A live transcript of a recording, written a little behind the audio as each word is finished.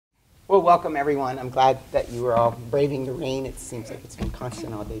Well, welcome everyone. I'm glad that you are all braving the rain. It seems like it's been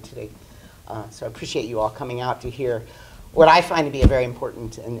constant all day today. So I appreciate you all coming out to hear what I find to be a very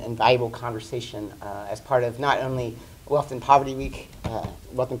important and valuable conversation as part of not only Wealth and Poverty Week,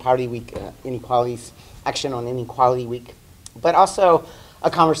 Inequalities, Action on Inequality Week, but also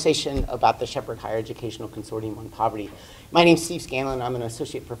a conversation about the Shepherd Higher Education Consortium on Poverty. My name is Steve Scanlon. I'm an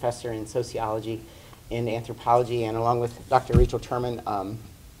associate professor in sociology and anthropology, and along with Dr. Rachel Terman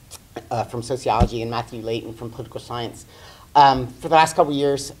from sociology and Matthew Layton from political science. For the last couple of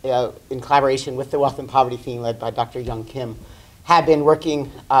years, in collaboration with the Wealth and Poverty team led by Dr. Young Kim, have been working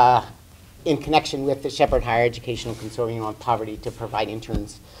in connection with the Shepherd Higher Education Consortium on Poverty to provide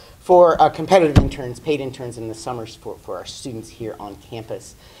interns for competitive interns, paid interns in the summers for our students here on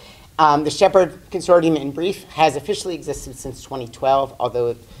campus. The Shepherd Consortium, in brief, has officially existed since 2012, although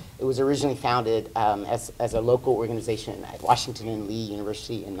it was originally founded as a local organization at Washington and Lee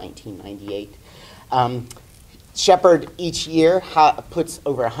University in 1998. Shepherd each year puts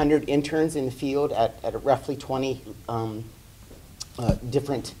over 100 interns in the field at roughly 20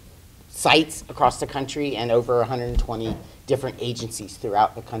 different sites across the country and over 120 different agencies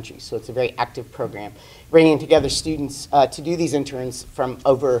throughout the country. So it's a very active program, bringing together students to do these interns from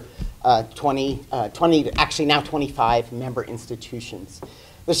over 20 to actually now 25 member institutions.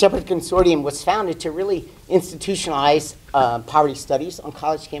 The Shepherd Consortium was founded to really institutionalize poverty studies on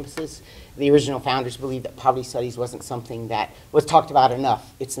college campuses. The original founders believed that poverty studies wasn't something that was talked about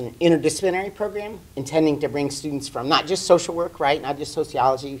enough. It's an interdisciplinary program intending to bring students from not just social work, right, not just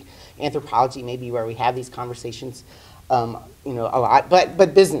sociology, anthropology, maybe where we have these conversations, a lot,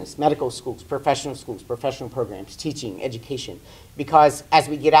 but business, medical schools, professional programs, teaching, education. Because as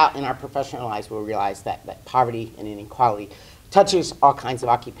we get out in our professional lives, we'll realize that poverty and inequality touches all kinds of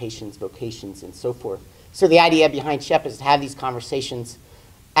occupations, vocations, and so forth. So the idea behind SHEP is to have these conversations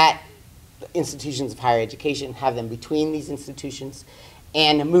at institutions of higher education, have them between these institutions,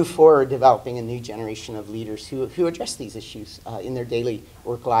 and move forward developing a new generation of leaders who address these issues in their daily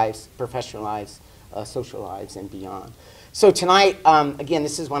work lives, professional lives, social lives, and beyond. So tonight, again,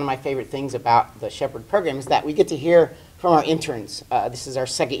 this is one of my favorite things about the Shepherd program is that we get to hear from our interns. This is our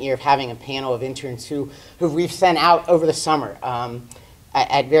second year of having a panel of interns who we've sent out over the summer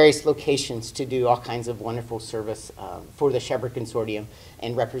at various locations to do all kinds of wonderful service for the Shepherd Consortium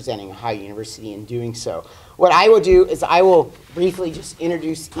and representing Ohio University in doing so. What I will do is I will briefly just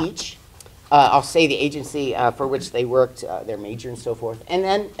introduce each. I'll say the agency for which they worked, their major and so forth, and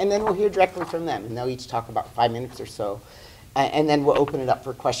then we'll hear directly from them, and they'll each talk about 5 minutes or so. And then we'll open it up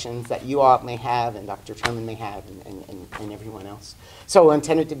for questions that you all may have and Dr. Terman may have and everyone else. So we'll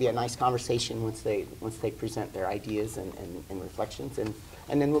intend it to be a nice conversation once they present their ideas and reflections, and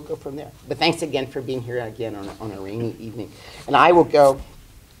then we'll go from there. But thanks again for being here again on a rainy evening. And I will go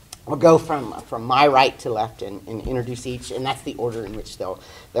from my right to left and introduce each, and that's the order in which they'll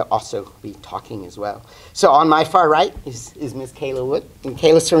also be talking as well. So on my far right is Ms. Kayla Wood, and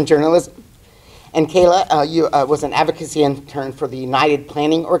Kayla's from journalism. And Kayla was an advocacy intern for the United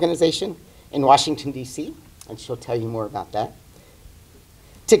Planning Organization in Washington, D.C., and she'll tell you more about that.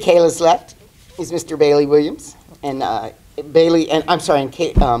 To Kayla's left is Mr. Bailey Williams, and Kayla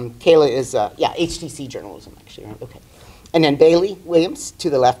is, HTC journalism, actually, right? Okay. And then Bailey Williams, to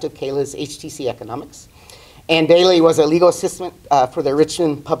the left of Kayla, is HTC economics. And Bailey was a legal assistant for the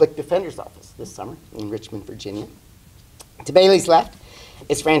Richmond Public Defender's Office this summer in Richmond, Virginia. To Bailey's left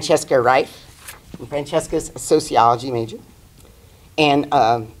is Franchesca Rife. And Franchesca's a sociology major. And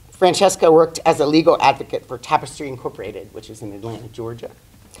Franchesca worked as a legal advocate for Tapestry Incorporated, which is in Atlanta, Georgia.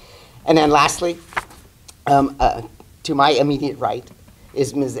 And then lastly, to my immediate right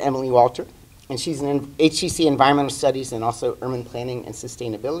is Ms. Emily Walter. And she's an HTC Environmental Studies and also Urban Planning and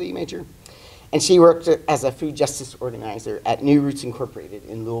Sustainability major. And she worked as a food justice organizer at New Roots Incorporated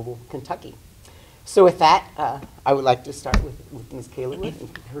in Louisville, Kentucky. So with that, I would like to start with Ms. Kayla Wood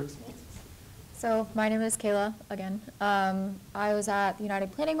and her experiences. So my name is Kayla, again. I was at the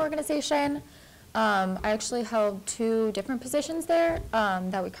United Planning Organization. I actually held 2 different positions there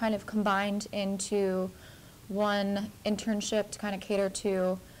that we kind of combined into one internship to kind of cater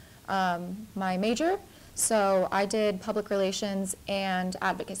to my major. So I did public relations and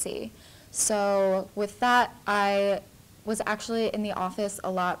advocacy. So with that, I was actually in the office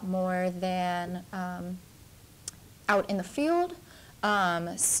a lot more than out in the field.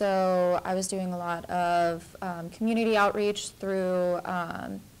 So I was doing a lot of community outreach through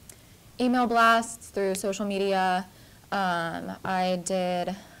email blasts, through social media. I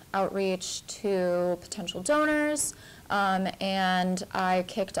did outreach to potential donors, and I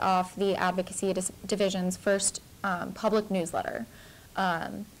kicked off the advocacy division's first public newsletter.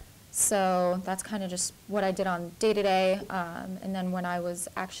 So that's kind of just what I did on day-to-day. And then when I was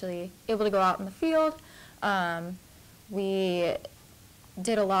actually able to go out in the field, we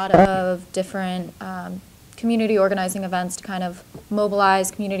did a lot of different community organizing events to kind of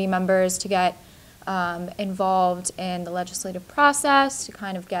mobilize community members to get involved in the legislative process, to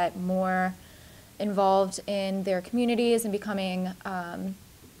kind of get more involved in their communities and becoming,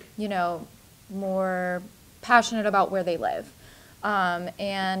 you know, more passionate about where they live.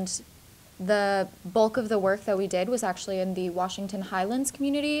 And the bulk of the work that we did was actually in the Washington Highlands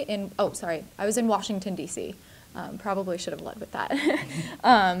community I was in Washington, D.C. Probably should have led with that.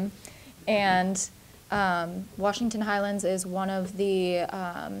 Washington Highlands is one of the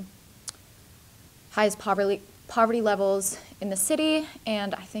highest poverty levels in the city,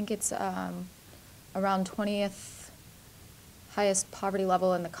 and I think it's around 20th highest poverty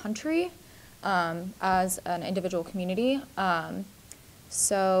level in the country as an individual community.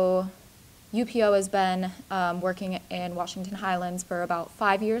 So UPO has been working in Washington Highlands for about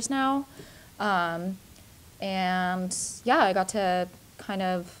 5 years now. And yeah, I got to kind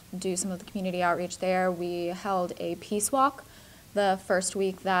of do some of the community outreach there. We held a peace walk the first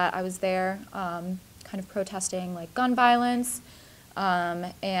week that I was there, kind of protesting like gun violence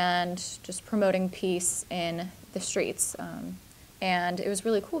and just promoting peace in the streets. And it was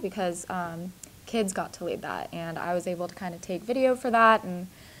really cool because kids got to lead that, and I was able to kind of take video for that and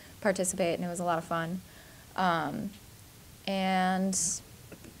participate, and it was a lot of fun. And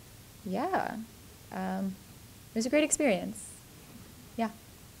yeah, it was a great experience. Yeah.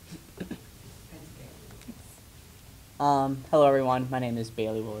 Hello everyone, my name is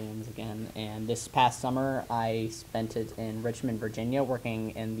Bailey Williams again, and this past summer I spent it in Richmond, Virginia,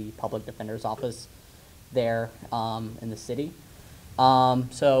 working in the public defender's office there in the city.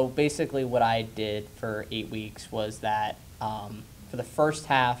 So basically what I did for 8 weeks was that for the first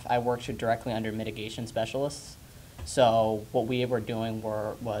half I worked directly under mitigation specialists. So what we were doing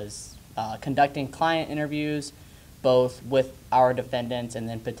was conducting client interviews, both with our defendants and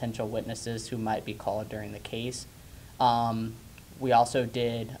then potential witnesses who might be called during the case. We also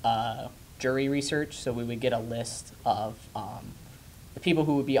did jury research, so we would get a list of the people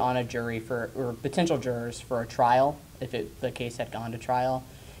who would be on a jury or potential jurors for a trial if the case had gone to trial,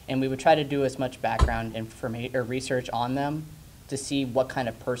 and we would try to do as much background information or research on them to see what kind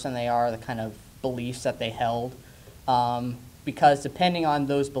of person they are, the kind of beliefs that they held, because depending on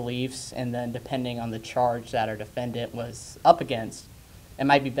those beliefs and then depending on the charge that our defendant was up against, it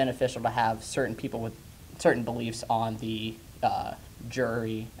might be beneficial to have certain people with certain beliefs on the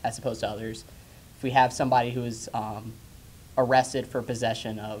jury as opposed to others. If we have somebody who is arrested for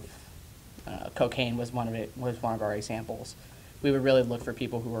possession of cocaine was one of our examples, we would really look for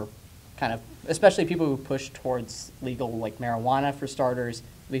people who were kind of, especially people who push towards legal, like marijuana for starters.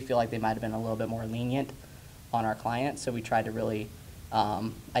 We feel like they might have been a little bit more lenient on our clients, so we tried to really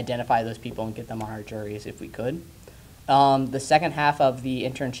identify those people and get them on our juries if we could. The second half of the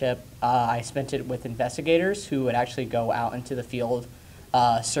internship, I spent it with investigators who would actually go out into the field,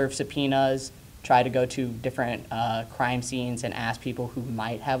 serve subpoenas, try to go to different crime scenes and ask people who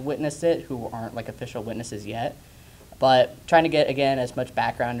might have witnessed it, who aren't like official witnesses yet. But trying to get, again, as much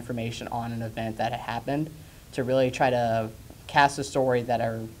background information on an event that had happened to really try to cast a story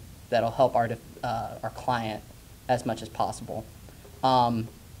that'll help our client as much as possible.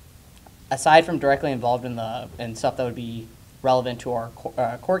 Aside from directly involved in stuff that would be relevant to our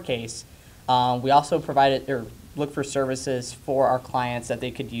court case, we also provided or looked for services for our clients that they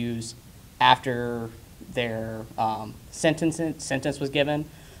could use after their sentence was given.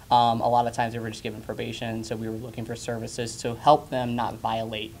 A lot of times they were just given probation, so we were looking for services to help them not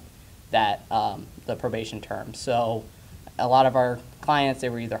violate that the probation term. So a lot of our clients, they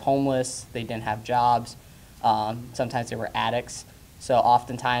were either homeless, they didn't have jobs, sometimes they were addicts. So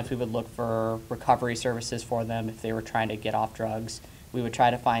oftentimes we would look for recovery services for them if they were trying to get off drugs. We would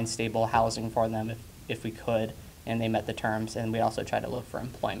try to find stable housing for them if we could, and they met the terms, and we also try to look for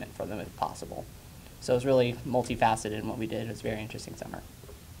employment for them if possible. So it was really multifaceted in what we did. It was a very interesting summer.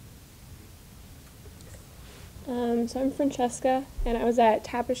 So I'm Franchesca, and I was at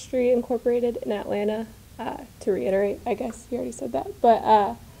Tapestry Incorporated in Atlanta. To reiterate, I guess you already said that,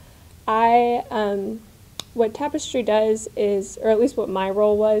 but what Tapestry does is, or at least what my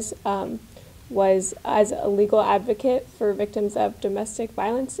role was as a legal advocate for victims of domestic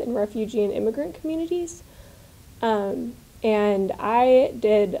violence in refugee and immigrant communities. And I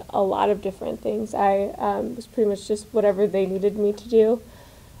did a lot of different things. I was pretty much just whatever they needed me to do.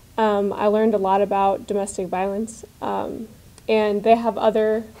 I learned a lot about domestic violence, and they have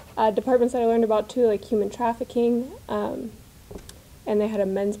other departments that I learned about too, like human trafficking, and they had a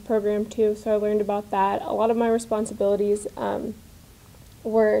men's program too, so I learned about that. A lot of my responsibilities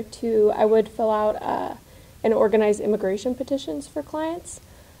were I would fill out and organize immigration petitions for clients,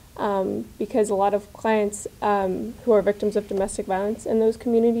 because a lot of clients who are victims of domestic violence in those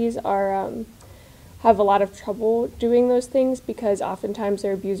communities have a lot of trouble doing those things, because oftentimes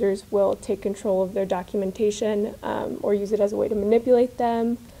their abusers will take control of their documentation or use it as a way to manipulate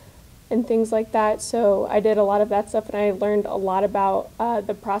them and things like that. So I did a lot of that stuff, and I learned a lot about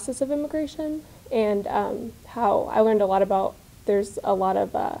the process of immigration, and how I learned a lot about, there's a lot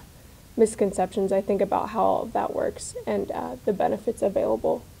of misconceptions, I think, about how all of that works and the benefits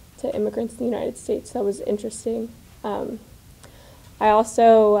available to immigrants in the United States. That was interesting. I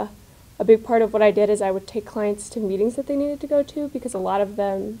also, a big part of what I did is I would take clients to meetings that they needed to go to, because a lot of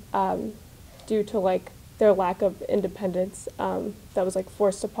them, due to like their lack of independence that was like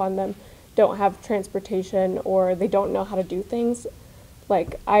forced upon them, don't have transportation, or they don't know how to do things.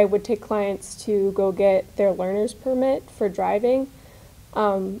 Like, I would take clients to go get their learner's permit for driving,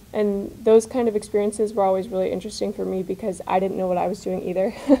 and those kind of experiences were always really interesting for me, because I didn't know what I was doing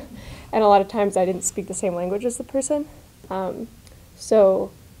either. And a lot of times I didn't speak the same language as the person.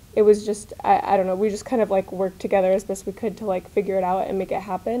 So it was just, I don't know, we just kind of like worked together as best we could to like figure it out and make it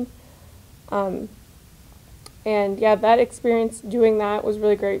happen. And yeah, that experience doing that was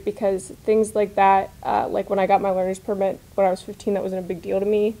really great, because things like that, like when I got my learner's permit when I was 15, that wasn't a big deal to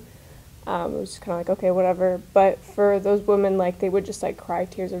me. It was kind of like, okay, whatever. But for those women, like, they would just like cry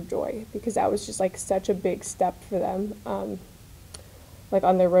tears of joy, because that was just like such a big step for them, like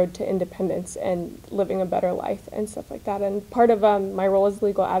on their road to independence and living a better life and stuff like that. And part of my role as a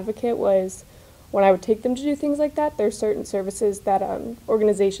legal advocate was, when I would take them to do things like that, there's certain services that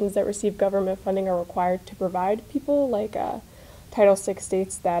organizations that receive government funding are required to provide people, like Title VI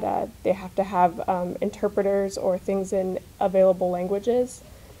states that they have to have interpreters or things in available languages.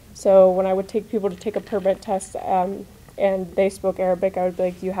 So when I would take people to take a permit test and they spoke Arabic, I would be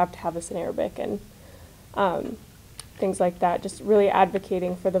like, you have to have this in Arabic, and things like that, just really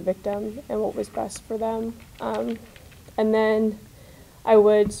advocating for the victim and what was best for them. And then I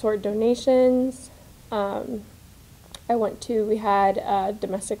would sort donations. We had a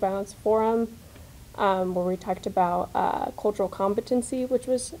domestic violence forum where we talked about cultural competency, which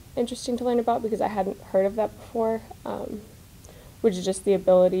was interesting to learn about, because I hadn't heard of that before, which is just the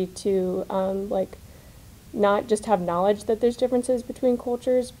ability to like not just have knowledge that there's differences between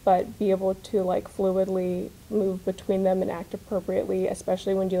cultures, but be able to like fluidly move between them and act appropriately,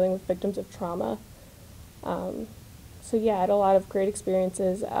 especially when dealing with victims of trauma. So yeah, I had a lot of great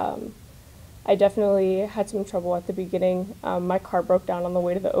experiences. I definitely had some trouble at the beginning. My car broke down on the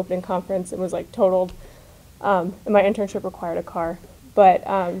way to the opening conference and was like totaled, and my internship required a car. But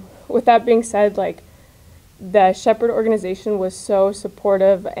with that being said, like, the Shepherd organization was so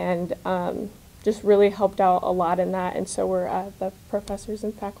supportive and just really helped out a lot in that, and so were the professors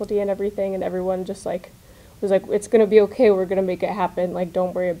and faculty and everything, and everyone just like was like, it's gonna be okay, we're gonna make it happen, like,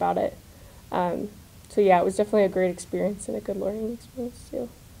 don't worry about it. So yeah, it was definitely a great experience and a good learning experience too.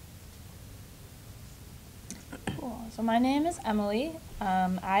 Cool. So my name is Emily.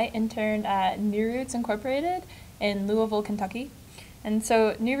 I interned at New Roots Incorporated in Louisville, Kentucky. And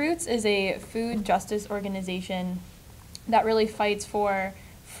so New Roots is a food justice organization that really fights for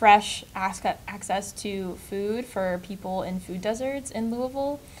fresh access to food for people in food deserts in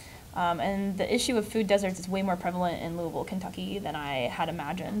Louisville. And the issue of food deserts is way more prevalent in Louisville, Kentucky than I had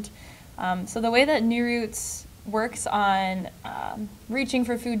imagined. So the way that New Roots works on reaching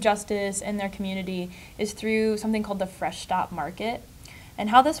for food justice in their community is through something called the Fresh Stop Market.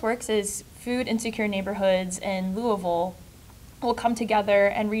 And how this works is food insecure neighborhoods in Louisville will come together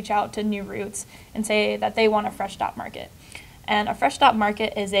and reach out to New Roots and say that they want a Fresh Stop Market. And a Fresh Stop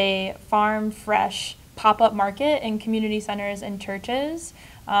Market is a farm fresh pop-up market in community centers and churches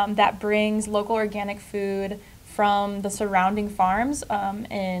that brings local organic food from the surrounding farms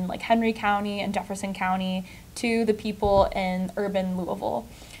in like Henry County and Jefferson County to the people in urban Louisville.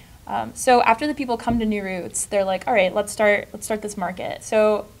 So after the people come to New Roots, they're like, all right, let's start this market.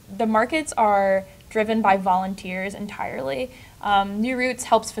 So the markets are driven by volunteers entirely. New Roots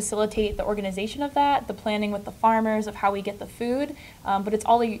helps facilitate the organization of that, the planning with the farmers of how we get the food, but it's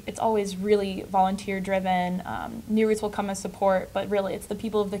always really volunteer driven. New Roots will come as support, but really it's the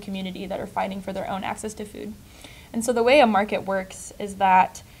people of the community that are fighting for their own access to food. And so the way a market works is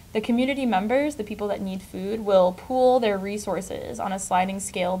that the community members, the people that need food, will pool their resources on a sliding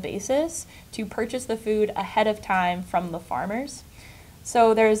scale basis to purchase the food ahead of time from the farmers.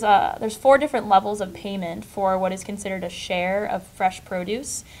 So there's 4 different levels of payment for what is considered a share of fresh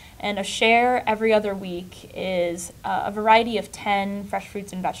produce. And a share every other week is a variety of 10 fresh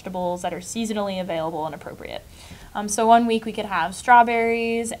fruits and vegetables that are seasonally available and appropriate. So one week we could have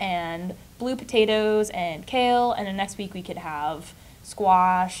strawberries and blue potatoes and kale, and the next week we could have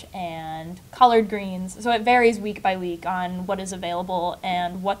squash and collard greens. So it varies week by week on what is available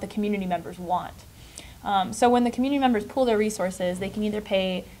and what the community members want. So when the community members pool their resources, they can either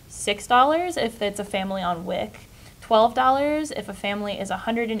pay $6 if it's a family on WIC, $12 if a family is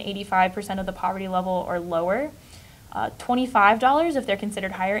 185% of the poverty level or lower, $25 if they're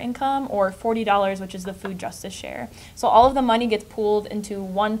considered higher income, or $40, which is the food justice share. So all of the money gets pooled into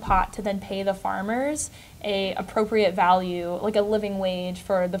one pot to then pay the farmers a appropriate value, like a living wage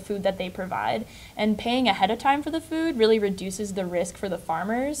for the food that they provide. And paying ahead of time for the food really reduces the risk for the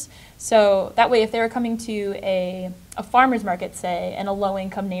farmers. So that way, if they're coming to a farmer's market, say, in a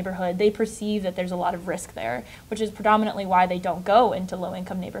low-income neighborhood, they perceive that there's a lot of risk there, which is predominantly why they don't go into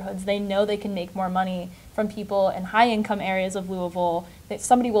low-income neighborhoods. They know they can make more money from people in high-income areas of Louisville, that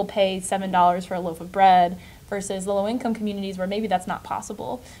somebody will pay $7 for a loaf of bread, versus the low-income communities where maybe that's not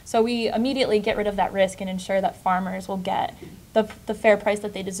possible. So we immediately get rid of that risk and ensure that farmers will get the fair price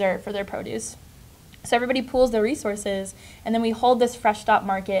that they deserve for their produce. So everybody pools their resources, and then we hold this Fresh Stop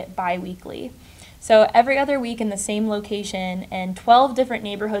Market bi-weekly. So every other week in the same location in 12 different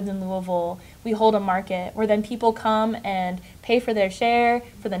neighborhoods in Louisville, we hold a market where then people come and pay for their share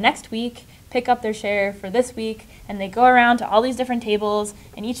for the next week, pick up their share for this week, and they go around to all these different tables,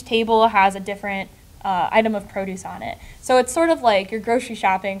 and each table has a different item of produce on it. So it's sort of like you're grocery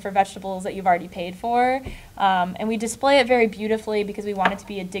shopping for vegetables that you've already paid for. And we display it very beautifully because we want it to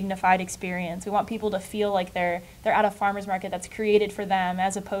be a dignified experience. We want people to feel like they're at a farmer's market that's created for them,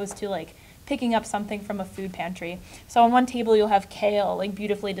 as opposed to like picking up something from a food pantry. So on one table you'll have kale like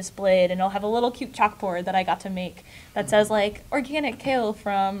beautifully displayed, and it'll have a little cute chalkboard that I got to make that says like organic kale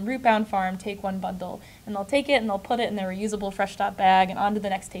from Rootbound Farm, take 1 bundle. And they'll take it and they'll put it in their reusable Fresh Stop bag and onto the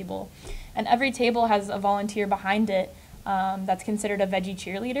next table. And every table has a volunteer behind it that's considered a veggie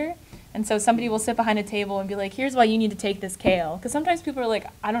cheerleader. And so somebody will sit behind a table and be like, here's why you need to take this kale. Because sometimes people are like,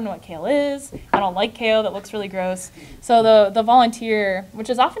 I don't know what kale is. I don't like kale. That looks really gross. So the volunteer, which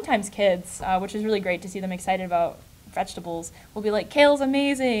is oftentimes kids, which is really great to see them excited about vegetables, will be like, kale's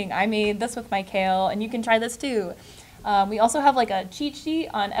amazing. I made this with my kale, and you can try this too. We also have like a cheat sheet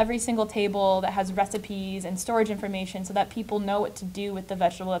on every single table that has recipes and storage information so that people know what to do with the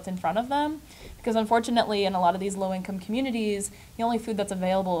vegetable that's in front of them. Because unfortunately, in a lot of these low-income communities, the only food that's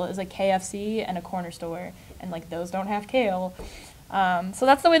available is a KFC and a corner store, and like those don't have kale. So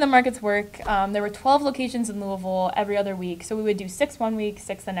that's the way the markets work. There were 12 locations in Louisville every other week, so we would do 6 one week,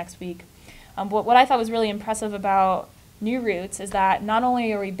 6 the next week. But what I thought was really impressive about New Roots is that not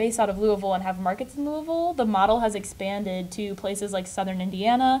only are we based out of Louisville and have markets in Louisville, the model has expanded to places like southern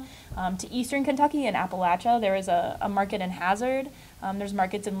Indiana, to eastern Kentucky and Appalachia. There is a market in Hazard. There's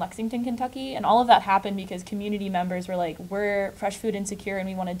markets in Lexington, Kentucky, and all of that happened because community members were like, we're fresh food insecure and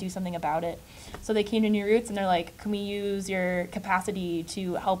we want to do something about it. So they came to New Roots and they're like, can we use your capacity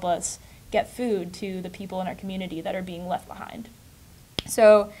to help us get food to the people in our community that are being left behind?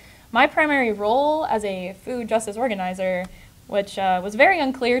 So my primary role as a food justice organizer, which was very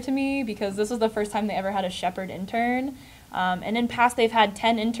unclear to me because this was the first time they ever had a Shepherd intern. And in past, they've had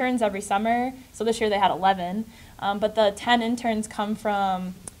 10 interns every summer, so this year they had 11. But the 10 interns come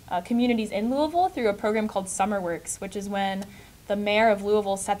from communities in Louisville through a program called Summer Works, which is when the mayor of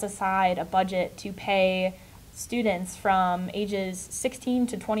Louisville sets aside a budget to pay students from ages 16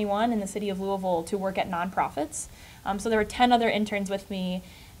 to 21 in the city of Louisville to work at nonprofits. So there were 10 other interns with me.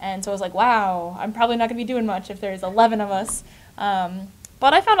 And so I was like, wow, I'm probably not going to be doing much if there's 11 of us.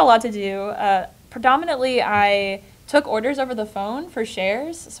 But I found a lot to do. Predominantly, I took orders over the phone for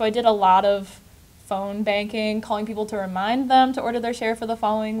shares. So I did a lot of phone banking, calling people to remind them to order their share for the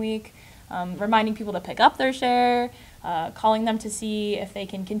following week, reminding people to pick up their share, calling them to see if they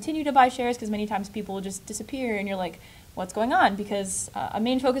can continue to buy shares, because many times people will just disappear and you're like, what's going on? Because a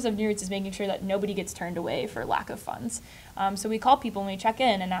main focus of New Roots is making sure that nobody gets turned away for lack of funds. So we call people and we check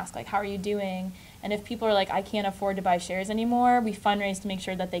in and ask, like, how are you doing? And if people are like, I can't afford to buy shares anymore, we fundraise to make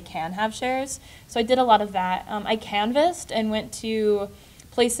sure that they can have shares. So I did a lot of that. I canvassed and went to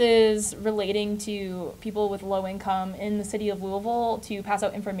places relating to people with low income in the city of Louisville to pass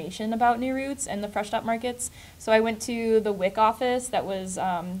out information about New Roots and the Fresh Stop markets. So I went to the WIC office that was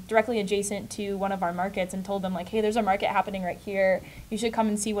directly adjacent to one of our markets and told them, like, hey, there's a market happening right here. You should come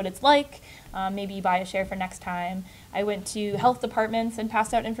and see what it's like. Maybe buy a share for next time. I went to health departments and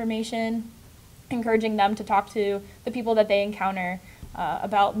passed out information, encouraging them to talk to the people that they encounter.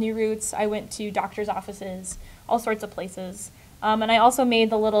 about New Roots. I went to doctor's offices, all sorts of places. And I also made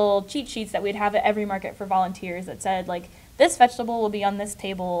the little cheat sheets that we'd have at every market for volunteers that said, like, this vegetable will be on this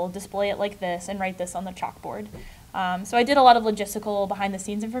table, display it like this, and write this on the chalkboard. So I did a lot of logistical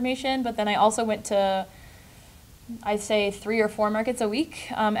behind-the-scenes information, but then I also went to, I'd say 3 or 4 markets a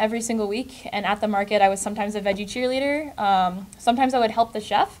week, every single week. And at the market, I was sometimes a veggie cheerleader. Sometimes I would help the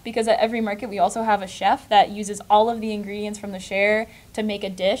chef, because at every market we also have a chef that uses all of the ingredients from the share to make a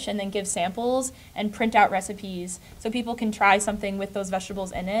dish and then give samples and print out recipes so people can try something with those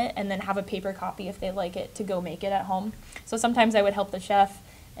vegetables in it and then have a paper copy if they like it to go make it at home. So sometimes I would help the chef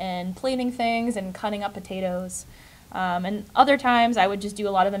in plating things and cutting up potatoes. And other times I would just do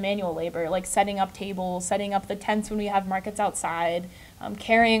a lot of the manual labor, like setting up tables, setting up the tents when we have markets outside,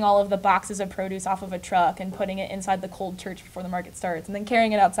 carrying all of the boxes of produce off of a truck and putting it inside the cold church before the market starts, and then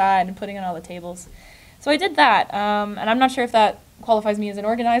carrying it outside and putting it on all the tables. So I did that, and I'm not sure if that qualifies me as an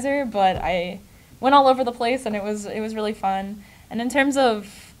organizer, but I went all over the place, and it was really fun. And in terms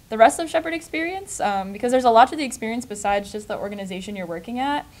of the rest of Shepherd experience, because there's a lot to the experience besides just the organization you're working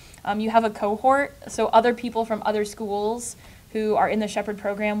at. You have a cohort, so other people from other schools who are in the Shepherd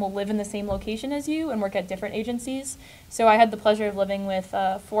program will live in the same location as you and work at different agencies. So I had the pleasure of living with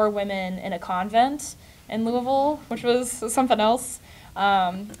 4 women in a convent in Louisville, which was something else.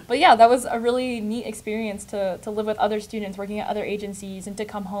 But yeah, that was a really neat experience to live with other students working at other agencies and to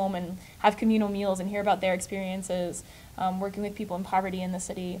come home and have communal meals and hear about their experiences working with people in poverty in the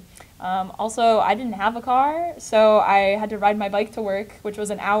city. Also, I didn't have a car, so I had to ride my bike to work, which was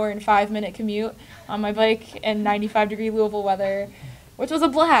an 1 hour and 5-minute commute on my bike in 95-degree Louisville weather, which was a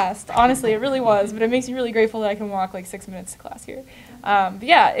blast. Honestly, it really was, but it makes me really grateful that I can walk like 6 minutes to class here. But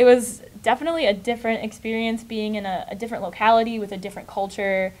yeah, it was definitely a different experience being in a different locality with a different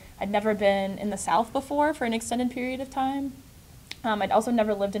culture. I'd never been in the South before for an extended period of time. I'd also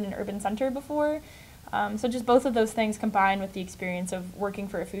never lived in an urban center before. So just both of those things combined with the experience of working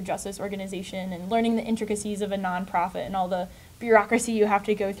for a food justice organization and learning the intricacies of a nonprofit and all the bureaucracy you have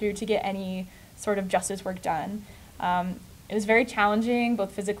to go through to get any sort of justice work done. It was very challenging,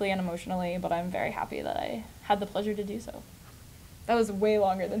 both physically and emotionally, but I'm very happy that I had the pleasure to do so. That was way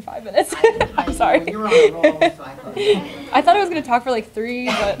longer than 5 minutes. I'm sorry. You were on a roll, so I thought I was going to talk for like 3,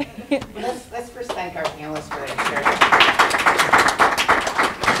 but... let's first thank our panelists for their sharing.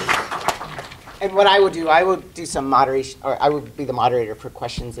 And what I would do some moderation, or I would be the moderator for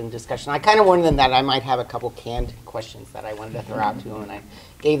questions and discussion. I kind of warned them that I might have a couple canned questions that I wanted to throw out to them, and I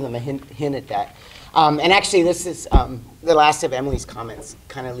gave them a hint at that. And actually, this is the last of Emily's comments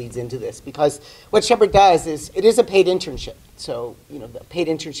kind of leads into this, because what Shepherd does is it is a paid internship. So, you know, the paid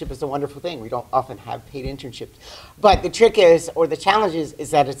internship is a wonderful thing. We don't often have paid internships. But the trick is, or the challenge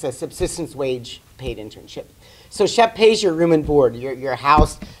is that it's a subsistence wage paid internship. So SHECP pays your room and board. You're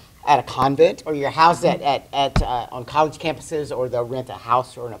housed at a convent, or you're housed on college campuses, or they'll rent a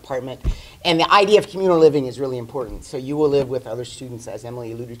house or an apartment. And the idea of communal living is really important. So you will live with other students, as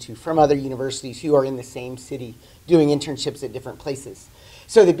Emily alluded to, from other universities who are in the same city doing internships at different places.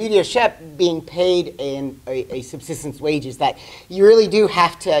 So the beauty of SHEP being paid in a subsistence wage is that you really do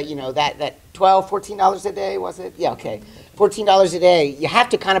have to, you know, that $12, $14 a day, was it? Yeah, okay. $14 a day. You have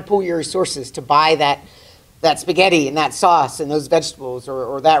to kind of pool your resources to buy that spaghetti and that sauce and those vegetables,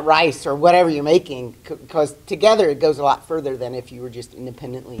 or that rice or whatever you're making, because together it goes a lot further than if you were just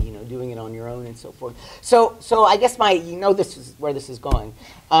independently, you know, doing it on your own and so forth. So I guess this is where this is going.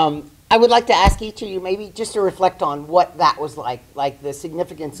 I would like to ask each of you maybe just to reflect on what that was like the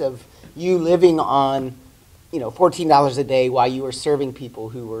significance of you living on, you know, $14 a day while you were serving people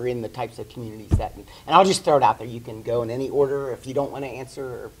who were in the types of communities that, and I'll just throw it out there. You can go in any order if you don't want to answer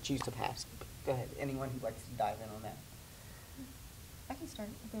or choose to pass. Go ahead. Anyone who'd like to dive in on that? I can start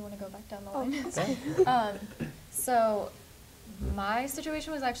if we want to go back down the line. So my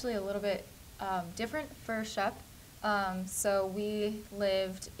situation was actually a little bit different for SHEP. So we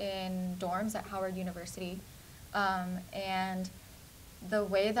lived in dorms at Howard University. And the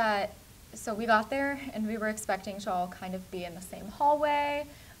way that, so we got there and we were expecting to all kind of be in the same hallway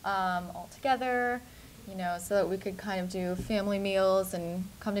all together, you know, so that we could kind of do family meals and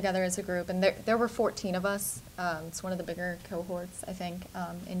come together as a group. And there were 14 of us. It's one of the bigger cohorts, I think,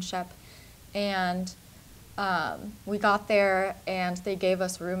 in SHEP. And we got there and they gave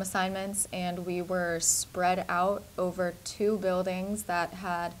us room assignments, and we were spread out over 2 buildings that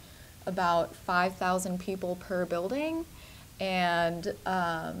had about 5,000 people per building. And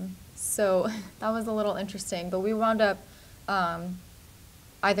so that was a little interesting, but we wound up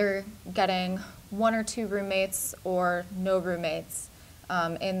either getting 1 or 2 roommates or no roommates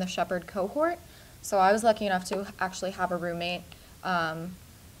in the Shepherd cohort. So I was lucky enough to actually have a roommate.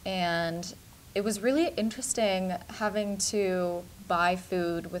 And it was really interesting having to buy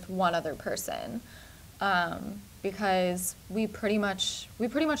food with one other person, because we pretty much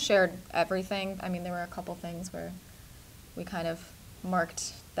shared everything. I mean, there were a couple things where we kind of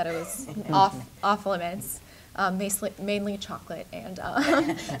marked that it was off limits, mainly chocolate and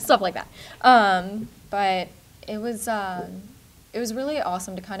stuff like that. But it was really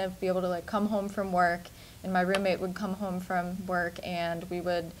awesome to kind of be able to like come home from work, and my roommate would come home from work, and we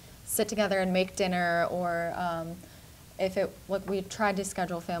would sit together and make dinner, or we tried to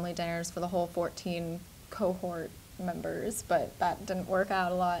schedule family dinners for the whole 14 cohort members, but that didn't work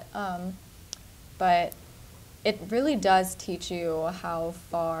out a lot. But it really does teach you how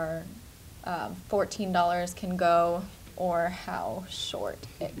far $14 can go, or how short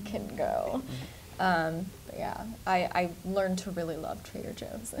it can go. But yeah, I learned to really love Trader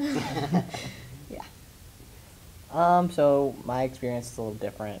Joe's. Yeah. So my experience is a little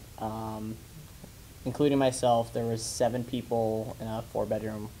different. Including myself, there was 7 people in a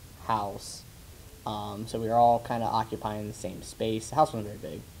 4-bedroom house. So we were all kind of occupying the same space. The house wasn't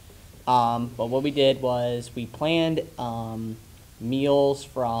very big. But what we did was we planned meals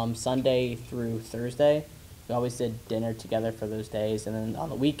from Sunday through Thursday. We always did dinner together for those days, and then on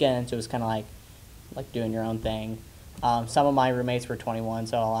the weekends it was kind of like doing your own thing. Some of my roommates were 21,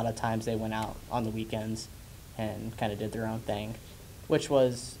 so a lot of times they went out on the weekends and kind of did their own thing, which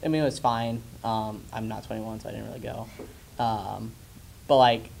was, I mean, it was fine. I'm not 21, so I didn't really go. But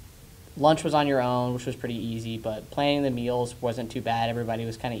like, lunch was on your own, which was pretty easy, but planning the meals wasn't too bad. Everybody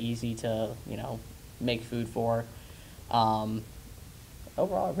was kind of easy to, make food for.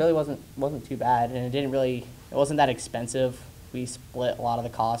 Overall, it really wasn't too bad, and it wasn't that expensive. We split a lot of the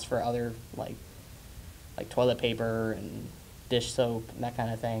costs for other, like toilet paper and dish soap and that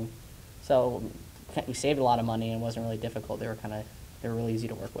kind of thing. So we saved a lot of money, and it wasn't really difficult. They were really easy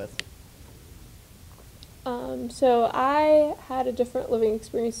to work with. So I had a different living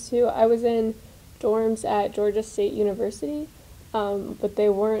experience too. I was in dorms at Georgia State University, but they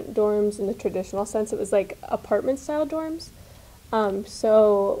weren't dorms in the traditional sense. It was like apartment-style dorms.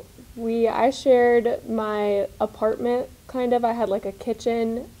 So I shared my apartment, kind of. I had like a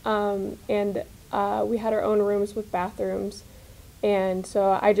kitchen, and we had our own rooms with bathrooms. And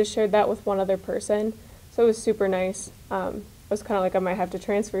so I just shared that with one other person. So it was super nice. I was kind of like, I might have to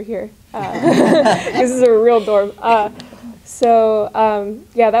transfer here. This is a real dorm.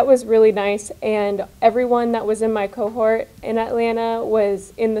 Yeah, that was really nice. And everyone that was in my cohort in Atlanta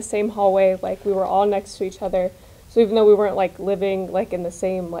was in the same hallway. Like, we were all next to each other. So even though we weren't like living like in the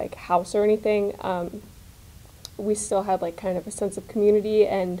same like house or anything, we still had like kind of a sense of community.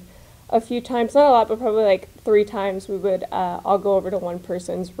 And a few times, not a lot, but probably like 3 times, we would all go over to one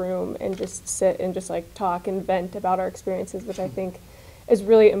person's room and just sit and just like talk and vent about our experiences, which I think is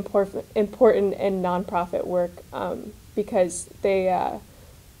really important in nonprofit work, because they,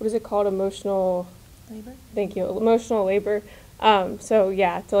 what is it called? Emotional labor? Thank you. Emotional labor. So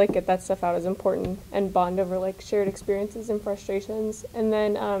yeah, to like get that stuff out is important and bond over like shared experiences and frustrations. And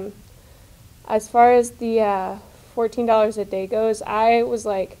then as far as the $14 a day goes, I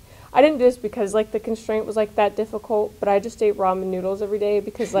didn't do this because like the constraint was like that difficult, but I just ate ramen noodles every day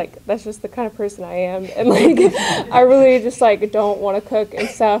because like that's just the kind of person I am, and like I really just like don't want to cook and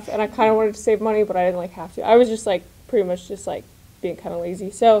stuff, and I kind of wanted to save money, but I didn't like have to. I was just like pretty much just like being kind of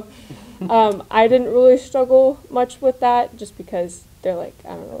lazy. So I didn't really struggle much with that just because they're like,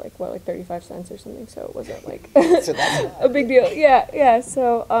 I don't know, like what, like 35 cents or something, so it wasn't like So that's a big deal. Yeah.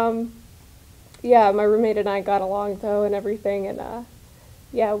 So yeah, my roommate and I got along though and everything, and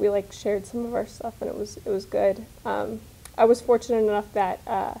yeah, we like shared some of our stuff, and it was good. I was fortunate enough that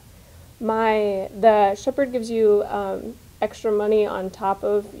the Shepherd gives you extra money on top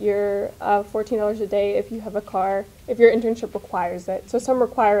of your $14 a day if you have a car, if your internship requires it. So some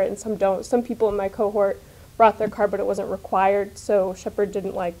require it and some don't. Some people in my cohort brought their car, but it wasn't required, so Shepherd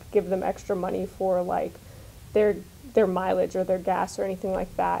didn't like give them extra money for like their mileage or their gas or anything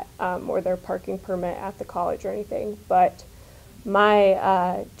like that, or their parking permit at the college or anything. But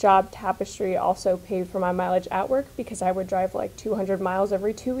my job Tapestry also paid for my mileage at work because I would drive like 200 miles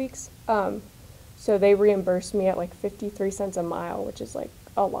every 2 weeks. So they reimbursed me at like 53 cents a mile, which is like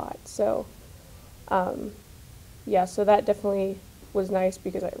a lot. So yeah, so that definitely was nice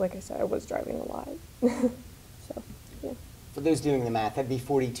because like I said, I was driving a lot. So yeah. For those doing the math, that'd be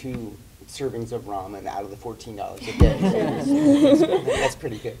 42 servings of ramen out of the $14 a day. So that's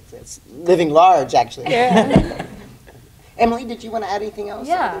pretty good. That's living large, actually. Yeah. Emily, did you want to add anything else?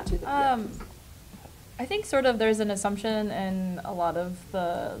 Yeah. I think sort of there's an assumption in a lot of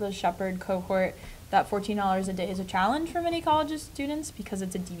the Shepherd cohort that $14 a day is a challenge for many college students because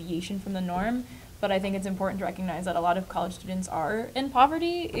it's a deviation from the norm. But I think it's important to recognize that a lot of college students are in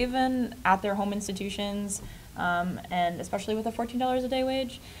poverty, even at their home institutions, and especially with a $14 a day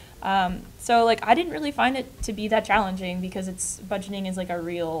wage. So like I didn't really find it to be that challenging because budgeting is like a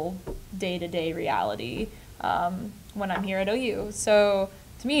real day-to-day reality when I'm here at OU. So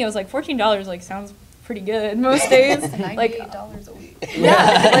to me, it was like $14 like sounds pretty good most days. Like $98 a week.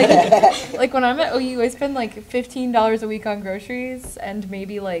 yeah, like when I'm at OU, I spend like $15 a week on groceries and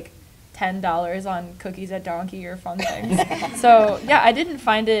maybe like $10 on cookies at Donkey or fun things. So yeah, I didn't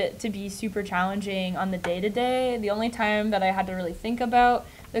find it to be super challenging on the day-to-day. The only time that I had to really think about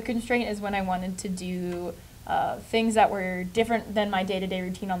the constraint is when I wanted to do things that were different than my day-to-day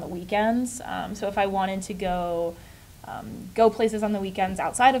routine on the weekends. So if I wanted to go places on the weekends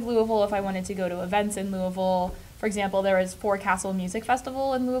outside of Louisville, if I wanted to go to events in Louisville. For example, there was Four Castle Music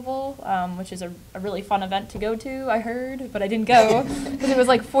Festival in Louisville, which is a really fun event to go to, I heard, but I didn't go because it was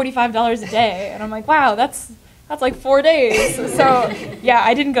like $45 a day. And I'm like, wow, that's like 4 days. So yeah,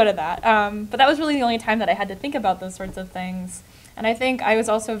 I didn't go to that. But that was really the only time that I had to think about those sorts of things. And I think I was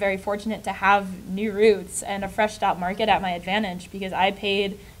also very fortunate to have new roots and a fresh stop market at my advantage because I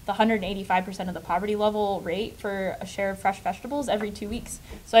paid the 185% of the poverty level rate for a share of fresh vegetables every 2 weeks.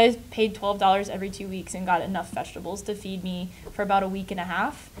 So I paid $12 every 2 weeks and got enough vegetables to feed me for about a week and a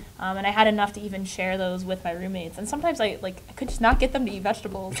half. And I had enough to even share those with my roommates. And sometimes I could just not get them to eat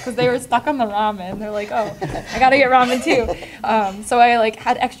vegetables because they were stuck on the ramen. They're like, oh, I gotta get ramen too. So I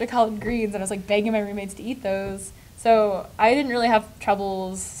had extra collard greens and I was begging my roommates to eat those. So I didn't really have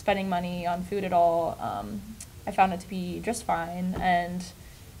troubles spending money on food at all. I found it to be just fine. And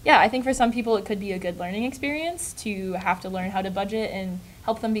yeah, I think for some people it could be a good learning experience to have to learn how to budget and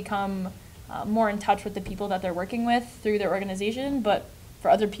help them become more in touch with the people that they're working with through their organization. But for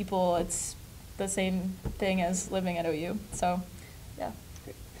other people, it's the same thing as living at OU. So, yeah.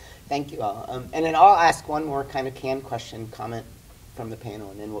 Great. Thank you all. And then I'll ask one more kind of canned question comment from the panel,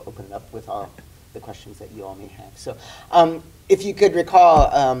 and then we'll open it up with all the questions that you all may have. So if you could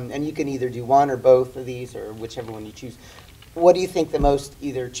recall, and you can either do one or both of these or whichever one you choose, what do you think the most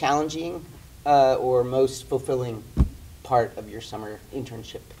either challenging or most fulfilling part of your summer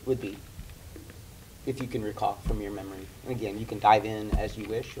internship would be, if you can recall from your memory? And again, you can dive in as you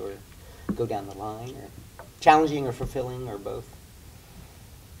wish or go down the line, or challenging or fulfilling or both.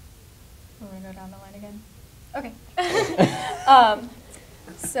 Want me to go down the line again? Okay.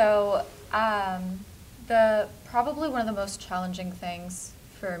 Probably one of the most challenging things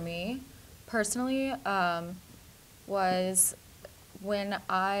for me personally was when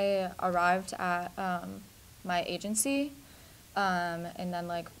I arrived at my agency, and then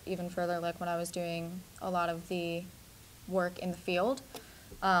even further when I was doing a lot of the work in the field.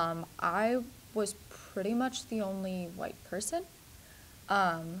 I was pretty much the only white person,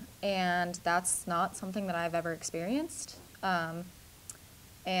 and that's not something that I've ever experienced.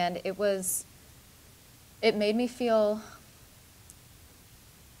 And it made me feel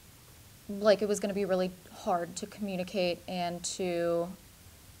like it was going to be really hard to communicate and to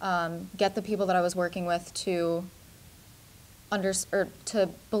get the people that I was working with to to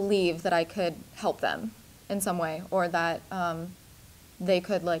believe that I could help them in some way, or that they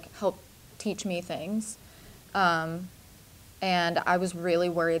could help teach me things. And I was really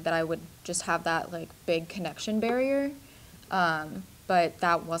worried that I would just have that big connection barrier, but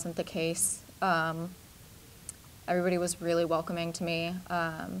that wasn't the case. Everybody was really welcoming to me,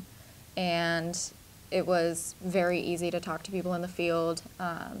 and it was very easy to talk to people in the field.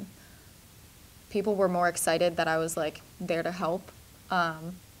 People were more excited that I was there to help.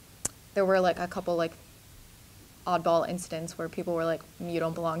 There were a couple oddball incidents where people were you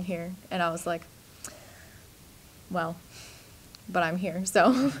don't belong here, and I was well, but I'm here.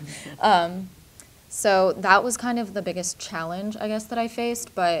 So so that was kind of the biggest challenge, I guess, that I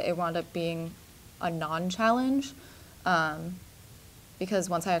faced, but it wound up being a non-challenge, because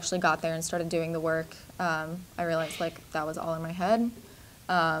once I actually got there and started doing the work, I realized that was all in my head.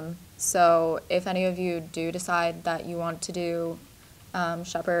 So if any of you do decide that you want to do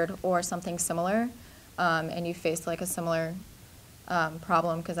Shepherd or something similar, and you face a similar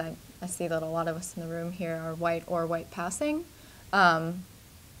problem, because I see that a lot of us in the room here are white or white passing,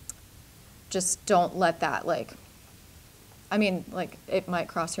 just don't let that it might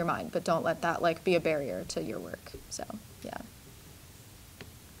cross your mind, but don't let that be a barrier to your work. So yeah.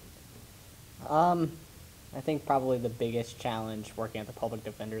 I think probably the biggest challenge working at the public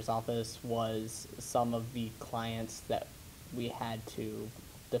defender's office was some of the clients that we had to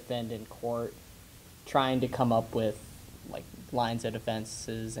defend in court, trying to come up with lines of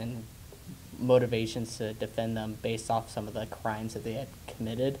defenses and motivations to defend them based off some of the crimes that they had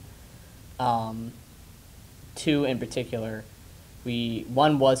committed. Two in particular,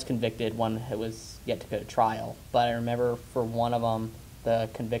 one was convicted, one was yet to go to trial. But I remember for one of them, the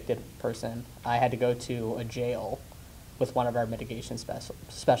convicted person, I had to go to a jail with one of our mitigation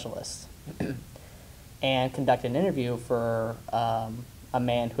specialists and conduct an interview for a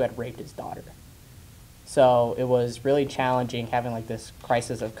man who had raped his daughter. So it was really challenging having like this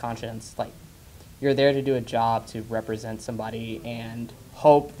crisis of conscience. Like, you're there to do a job to represent somebody and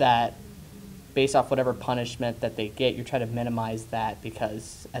hope that based off whatever punishment that they get, you try to minimize that,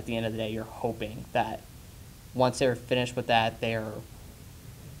 because at the end of the day, you're hoping that once they're finished with that, they're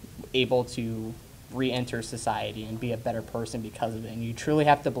able to re-enter society and be a better person because of it. And you truly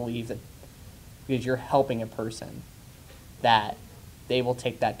have to believe that because you're helping a person, that they will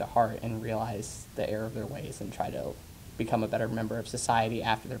take that to heart and realize the error of their ways and try to become a better member of society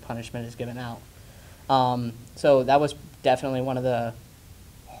after their punishment is given out. So that was definitely one of the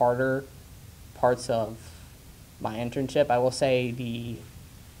harder parts of my internship. I will say the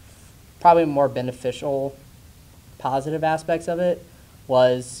probably more beneficial, positive aspects of it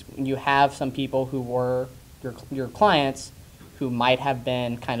was you have some people who were your clients who might have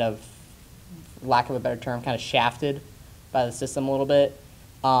been kind of, lack of a better term, kind of shafted by the system a little bit.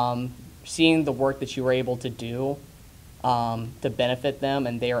 Seeing the work that you were able to do to benefit them,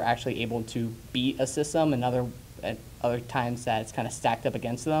 and they are actually able to beat a system, and at other times that it's kind of stacked up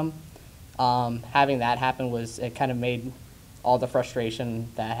against them. Having that happen it kind of made all the frustration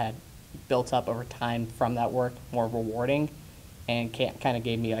that had built up over time from that work more rewarding, and kind of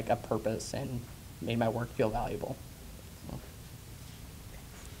gave me like a purpose and made my work feel valuable.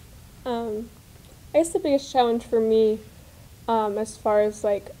 I guess the biggest challenge for me, as far as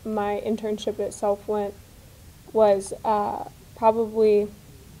like my internship itself went, was probably,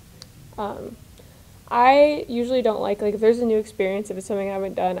 I usually don't like if there's a new experience, if it's something I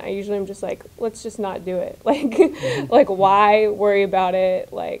haven't done, I usually am just like, let's just not do it. Like why worry about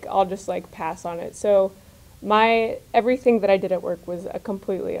it? Like, I'll just like pass on it. So everything that I did at work was a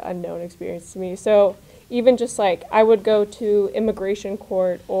completely unknown experience to me. So even just like, I would go to immigration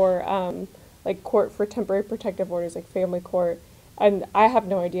court or like court for temporary protective orders, like family court, and I have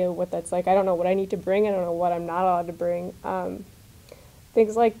no idea what that's like. I don't know what I need to bring. I don't know what I'm not allowed to bring.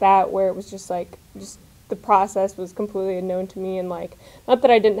 Things like that, where it was just the process was completely unknown to me, and like, not that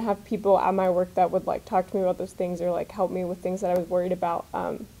I didn't have people at my work that would like talk to me about those things or like help me with things that I was worried about,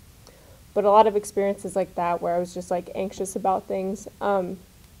 but a lot of experiences like that where I was just like anxious about things,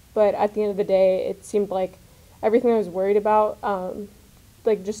 but at the end of the day, it seemed like everything I was worried about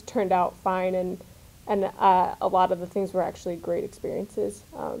like just turned out fine, and a lot of the things were actually great experiences.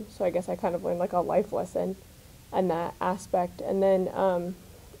 So I guess I kind of learned like a life lesson in that aspect. And then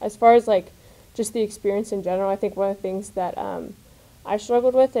as far as like just the experience in general, I think one of the things that I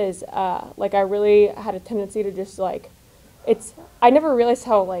struggled with is like I really had a tendency to just like, I never realized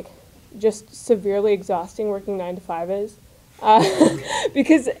how like just severely exhausting working 9 to 5 is.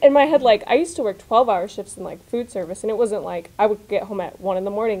 Because in my head, like, I used to work 12-hour shifts in like food service, and it wasn't like I would get home at 1 in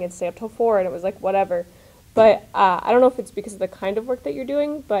the morning and stay up till 4, and it was like whatever. But I don't know if it's because of the kind of work that you're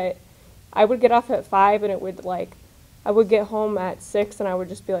doing, but I would get off at 5, and it would like, I would get home at 6, and I would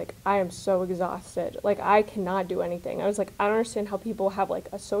just be like, I am so exhausted. Like, I cannot do anything. I was like, I don't understand how people have like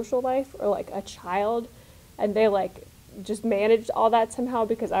a social life or like a child, and they like just managed all that somehow,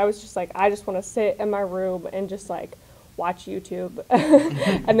 because I was just like, I just want to sit in my room and just like watch YouTube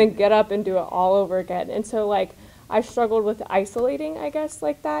and then get up and do it all over again. And so like I struggled with isolating, I guess,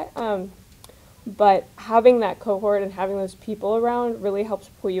 like that. But having that cohort and having those people around really helps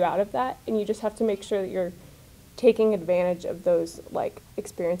pull you out of that. And you just have to make sure that you're taking advantage of those like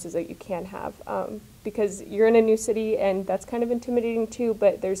experiences that you can have, because you're in a new city, and that's kind of intimidating too,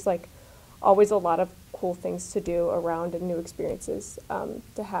 but there's like always a lot of cool things to do around and new experiences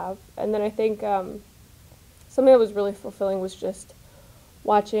to have. And then I think something that was really fulfilling was just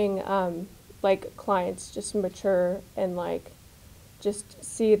watching like clients just mature and like just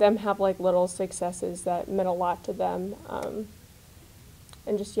see them have like little successes that meant a lot to them,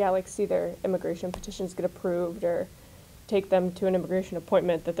 and just like see their immigration petitions get approved, or take them to an immigration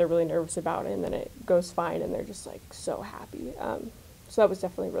appointment that they're really nervous about, and then it goes fine and they're just like so happy. So that was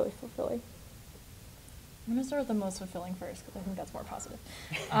definitely really fulfilling. I'm going to start with the most fulfilling first, because I think that's more positive.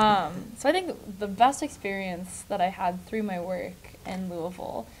 So I think the best experience that I had through my work in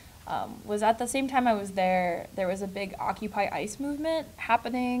Louisville was at the same time I was there was a big Occupy ICE movement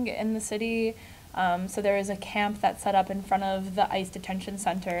happening in the city. So there was a camp that set up in front of the ICE detention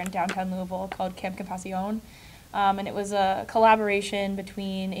center in downtown Louisville called Camp Compasión. And it was a collaboration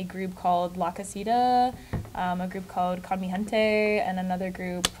between a group called La Casita, a group called Con Mi Gente, and another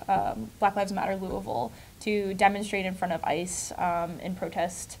group, Black Lives Matter Louisville, to demonstrate in front of ICE in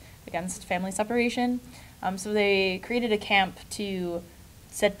protest against family separation. So they created a camp to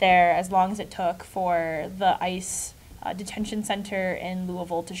sit there as long as it took for the ICE detention center in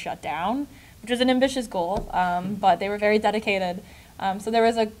Louisville to shut down, which was an ambitious goal, but they were very dedicated. So there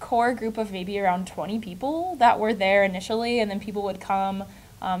was a core group of maybe around 20 people that were there initially, and then people would come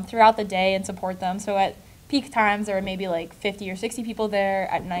throughout the day and support them. So at peak times, there were maybe like 50 or 60 people there.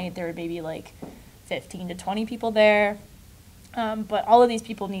 At night, there were maybe like 15 to 20 people there. But all of these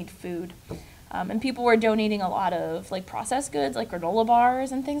people need food. And people were donating a lot of like processed goods, like granola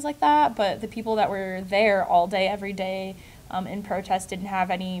bars and things like that. But the people that were there all day, every day in protest didn't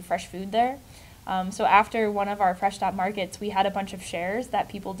have any fresh food there. So after one of our Fresh Stop markets, we had a bunch of shares that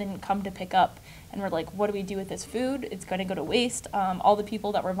people didn't come to pick up. And we're like, what do we do with this food? It's going to go to waste. All the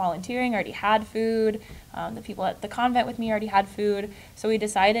people that were volunteering already had food. The people at the convent with me already had food. So we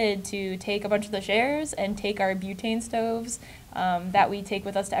decided to take a bunch of the shares and take our butane stoves that we take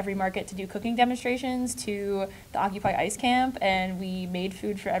with us to every market to do cooking demonstrations to the Occupy ICE camp, and we made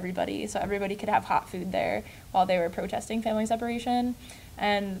food for everybody so everybody could have hot food there while they were protesting family separation.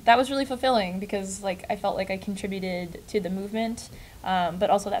 And that was really fulfilling because like I felt like I contributed to the movement, but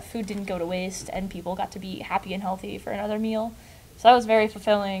also that food didn't go to waste and people got to be happy and healthy for another meal. So that was very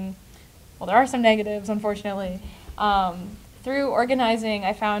fulfilling. Well, there are some negatives, unfortunately. Through organizing,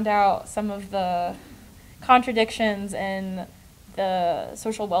 I found out some of the contradictions in the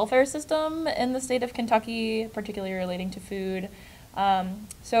social welfare system in the state of Kentucky, particularly relating to food.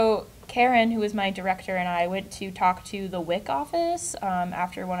 So Karen, who was my director, and I went to talk to the WIC office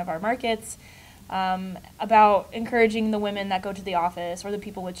after one of our markets about encouraging the women that go to the office or the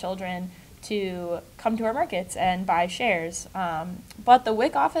people with children to come to our markets and buy shares. But the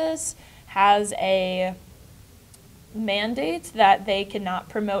WIC office has a mandate that they cannot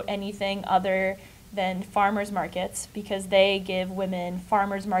promote anything other than farmers markets because they give women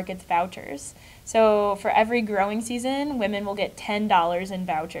farmers markets vouchers. So for every growing season, women will get $10 in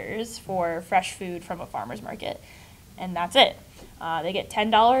vouchers for fresh food from a farmer's market. And that's it. They get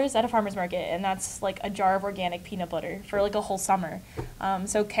 $10 at a farmer's market, and that's like a jar of organic peanut butter for like a whole summer.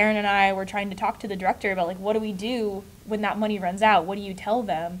 So Karen and I were trying to talk to the director about like, what do we do when that money runs out? What do you tell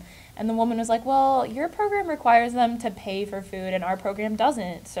them? And the woman was like, well, your program requires them to pay for food and our program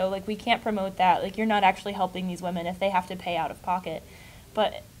doesn't. So like we can't promote that. Like you're not actually helping these women if they have to pay out of pocket.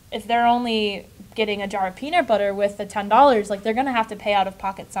 But if they're only getting a jar of peanut butter with the $10, like they're going to have to pay out of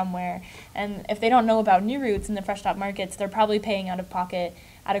pocket somewhere. And if they don't know about New Roots and the Fresh Stop markets, they're probably paying out of pocket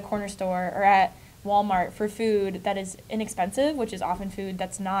at a corner store or at Walmart for food that is inexpensive, which is often food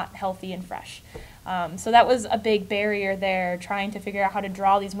that's not healthy and fresh. So that was a big barrier there, trying to figure out how to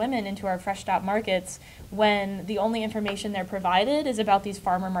draw these women into our Fresh Stop markets when the only information they're provided is about these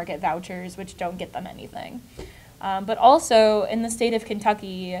farmer market vouchers, which don't get them anything. But also in the state of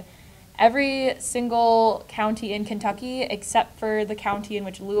Kentucky, every single county in Kentucky, except for the county in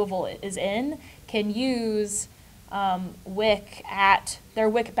which Louisville is in, can use WIC at their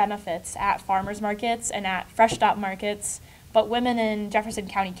WIC benefits at farmers markets and at Fresh Stop markets, but women in Jefferson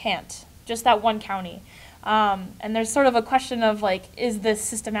County can't. Just that one county. And there's sort of a question of like, is this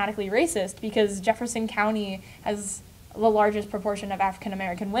systematically racist? Because Jefferson County has the largest proportion of African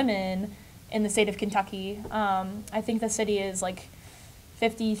American women in the state of Kentucky. I think the city is like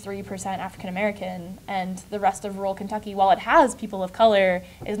 53% African American, and the rest of rural Kentucky, while it has people of color,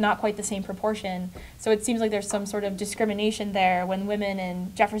 is not quite the same proportion. So it seems like there's some sort of discrimination there when women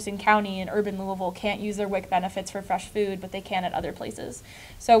in Jefferson County and urban Louisville can't use their WIC benefits for fresh food, but they can at other places.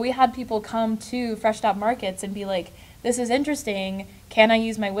 So we had people come to Fresh Stop markets and be like, this is interesting, can I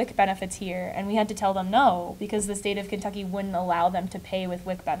use my WIC benefits here? And we had to tell them no, because the state of Kentucky wouldn't allow them to pay with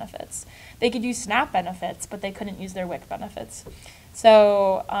WIC benefits. They could use SNAP benefits, but they couldn't use their WIC benefits.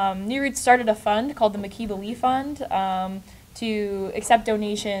 So New Roots started a fund called the McKeeba Lee Fund to accept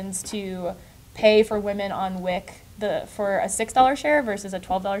donations to pay for women on WIC for a $6 share versus a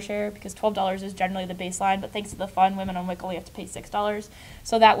 $12 share, because $12 is generally the baseline, but thanks to the fund, women on WIC only have to pay $6.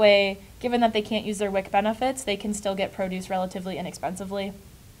 So that way, given that they can't use their WIC benefits, they can still get produce relatively inexpensively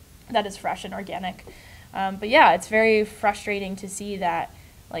that is fresh and organic. But yeah, it's very frustrating to see that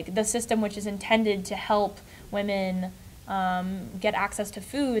like the system which is intended to help women get access to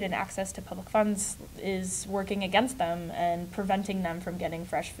food and access to public funds is working against them and preventing them from getting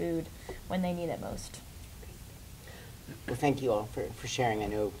fresh food when they need it most. Well, thank you all for sharing. I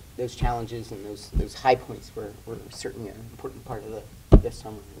know those challenges and those high points were certainly an important part of this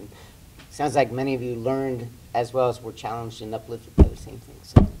summer. And sounds like many of you learned as well as were challenged and uplifted by the same things.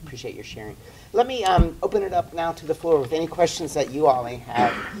 So appreciate your sharing. Let me open it up now to the floor with any questions that you all may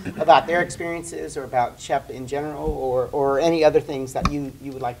have about their experiences or about SHEP in general, or any other things that you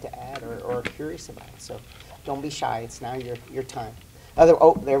would like to add or are curious about. So don't be shy. It's now your time.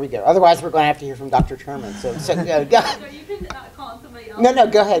 Oh, there we go. Otherwise, we're going to have to hear from Dr. Terman. So go. So you can call on somebody else. No,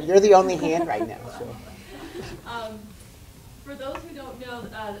 go ahead. You're the only hand right now. So. For those who don't know,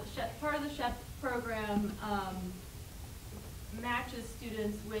 part of the SHEP program matches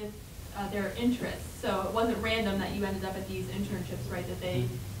students with their interests. So it wasn't random that you ended up at these internships, right? That they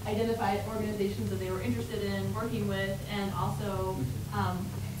identified organizations that they were interested in working with, and also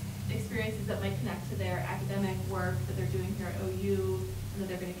experiences that might connect to their academic work that they're doing here at OU and that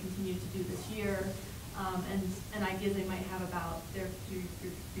they're going to continue to do this year, and ideas they might have about their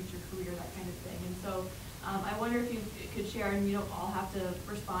future career, that kind of thing. And so I wonder if you could share, and you don't all have to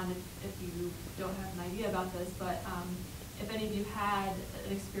respond if you don't have an idea about this, but if any of you had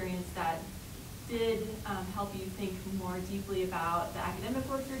an experience that did help you think more deeply about the academic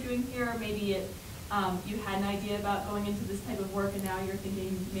work you're doing here. Maybe you had an idea about going into this type of work and now you're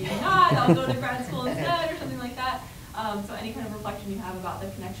thinking, maybe not, I'll go to grad school instead or something like that. So any kind of reflection you have about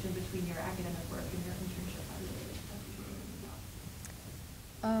the connection between your academic work and your internship,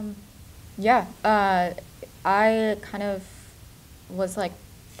 I really Yeah, I kind of was like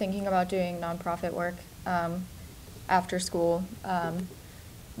thinking about doing nonprofit work after school,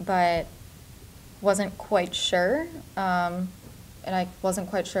 but wasn't quite sure, and I wasn't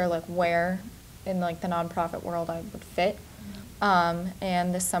quite sure like where in like the nonprofit world I would fit.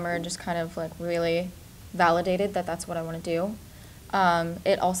 And this summer just kind of like really validated that that's what I want to do.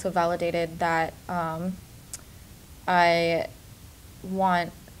 It also validated that I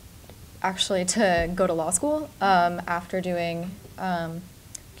want actually to go to law school after doing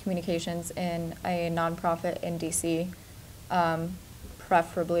communications in a nonprofit in DC,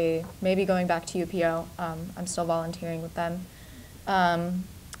 preferably maybe going back to UPO. I'm still volunteering with them. And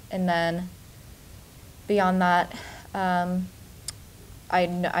then beyond that, I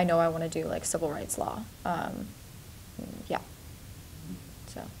know I want to do like civil rights law. Yeah.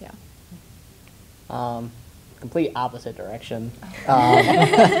 So yeah. Complete opposite direction.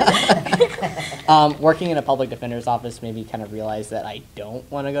 Working in a public defender's office made me kind of realize that I don't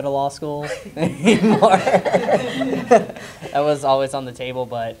want to go to law school anymore. That was always on the table,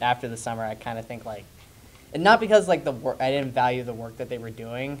 but after the summer, I kind of think like, and not because like the work, I didn't value the work that they were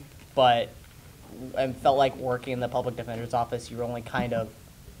doing, but I felt like working in the public defender's office, you were only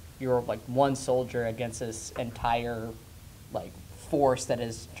you're like one soldier against this entire like force that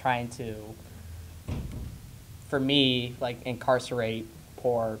is trying to, for me, like incarcerate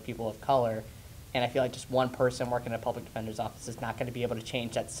poor people of color. And I feel like just one person working in a public defender's office is not going to be able to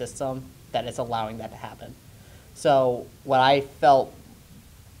change that system that is allowing that to happen. So what I felt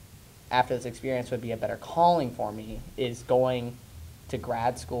after this experience would be a better calling for me is going to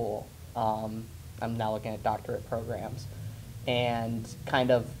grad school. I'm now looking at doctorate programs and kind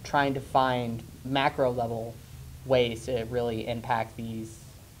of trying to find macro level ways to really impact these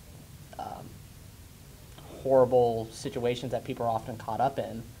horrible situations that people are often caught up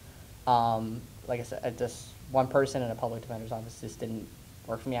in. Like I said, just one person in a public defender's office just didn't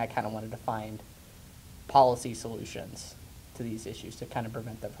work for me. I kind of wanted to find policy solutions to these issues to kind of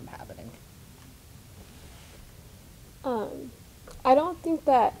prevent them from happening. I don't think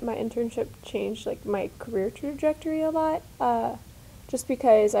that my internship changed like my career trajectory a lot, just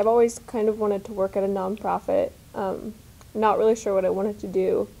because I've always kind of wanted to work at a nonprofit. Not really sure what I wanted to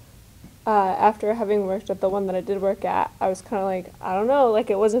do. After having worked at the one that I did work at, I was kind of like, I don't know, like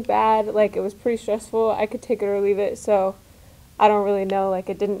it wasn't bad, like it was pretty stressful, I could take it or leave it, so I don't really know, like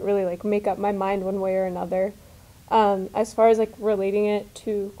it didn't really like make up my mind one way or another. As far as like relating it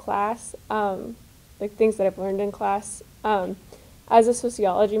to class, like things that I've learned in class, as a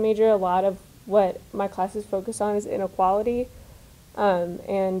sociology major, a lot of what my classes focus on is inequality,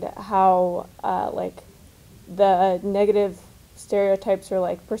 and how like the negative stereotypes or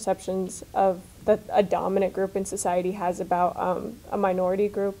like perceptions of that a dominant group in society has about a minority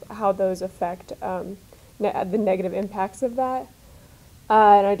group, how those affect the negative impacts of that.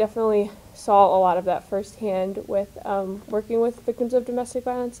 And I definitely saw a lot of that firsthand with working with victims of domestic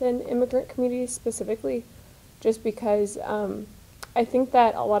violence and immigrant communities specifically, just because I think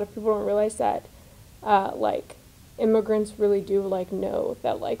that a lot of people don't realize that like immigrants really do like know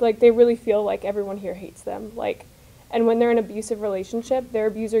that like they really feel like everyone here hates them, like. And when they're in an abusive relationship, their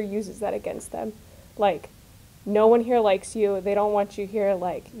abuser uses that against them. Like, no one here likes you. They don't want you here.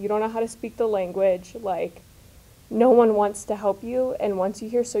 Like, you don't know how to speak the language. Like, no one wants to help you and wants you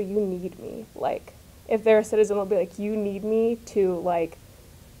here, so you need me. Like, if they're a citizen, they'll be like, you need me to, like,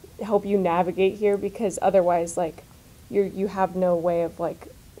 help you navigate here, because otherwise, like, you have no way of,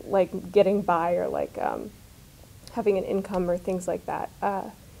 like getting by, or, like, having an income or things like that.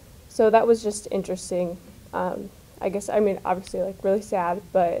 So that was just interesting. I guess, I mean, obviously, like, really sad,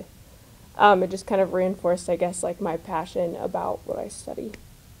 but it just kind of reinforced, I guess, like, my passion about what I study.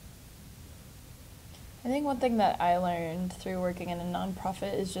 I think one thing that I learned through working in a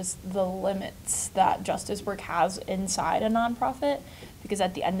nonprofit is just the limits that justice work has inside a nonprofit, because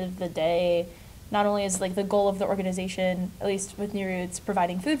at the end of the day, not only is like the goal of the organization, at least with New Roots,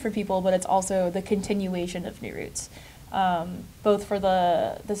 providing food for people, but it's also the continuation of New Roots, both for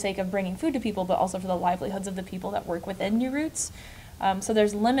the sake of bringing food to people, but also for the livelihoods of the people that work within New Roots. So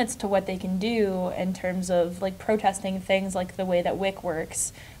there's limits to what they can do in terms of like protesting things like the way that WIC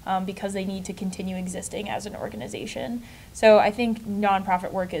works, because they need to continue existing as an organization. So I think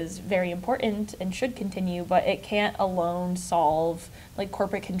nonprofit work is very important and should continue, but it can't alone solve like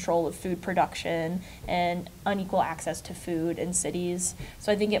corporate control of food production and unequal access to food in cities.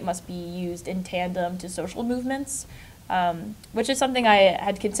 So I think it must be used in tandem to social movements, which is something I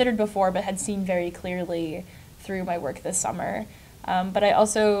had considered before but had seen very clearly through my work this summer. But I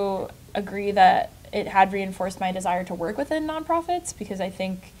also agree that it had reinforced my desire to work within nonprofits, because I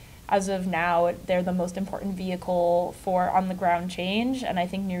think as of now, they're the most important vehicle for on-the-ground change, and I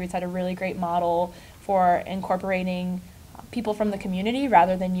think New Roots had a really great model for incorporating people from the community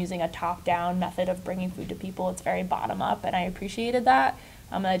rather than using a top-down method of bringing food to people. It's very bottom-up, and I appreciated that.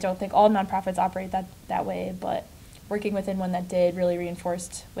 And I don't think all nonprofits operate that way, but working within one that did really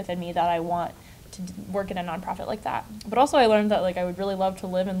reinforced within me that I want to work in a nonprofit like that. But also I learned that like I would really love to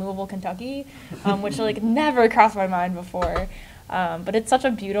live in Louisville, Kentucky, which like never crossed my mind before. But it's such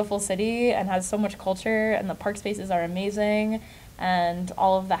a beautiful city and has so much culture, and the park spaces are amazing, and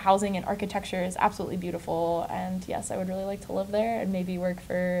all of the housing and architecture is absolutely beautiful. And yes, I would really like to live there and maybe work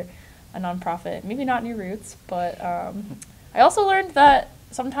for a nonprofit, maybe not New Roots, but I also learned that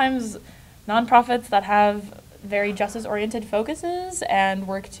sometimes nonprofits that have very justice-oriented focuses and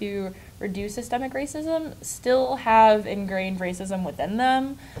work to reduce systemic racism still have ingrained racism within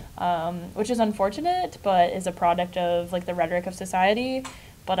them, which is unfortunate, but is a product of like the rhetoric of society.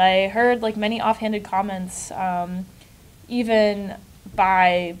 But I heard like many offhanded comments, even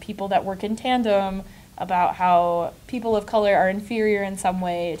by people that work in tandem, about how people of color are inferior in some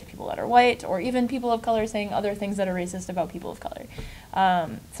way to people that are white, or even people of color saying other things that are racist about people of color.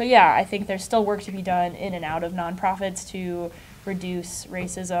 So yeah, I think there's still work to be done in and out of nonprofits to reduce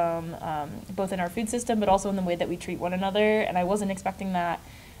racism, both in our food system, but also in the way that we treat one another. And I wasn't expecting that.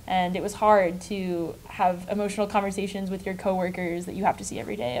 And it was hard to have emotional conversations with your coworkers that you have to see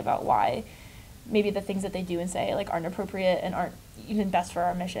every day about why maybe the things that they do and say like aren't appropriate and aren't even best for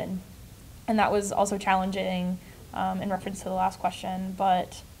our mission. And that was also challenging in reference to the last question,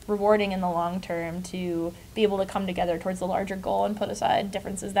 but rewarding in the long term to be able to come together towards the larger goal and put aside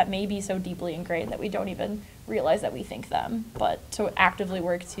differences that may be so deeply ingrained that we don't even realize that we think them, but to actively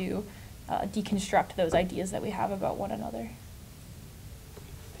work to deconstruct those ideas that we have about one another.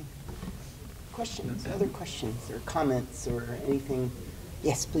 Questions, other questions or comments or anything?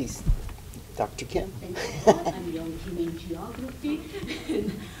 Yes, please, Dr. Kim. Thank you. I'm Young Kim in geography.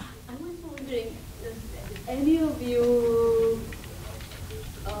 I was wondering, does any of you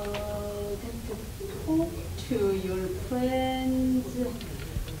tend to talk to your friends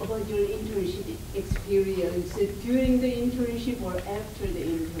about your internship experience during the internship or after the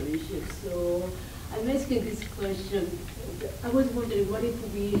internship? So I'm asking this question. I was wondering, what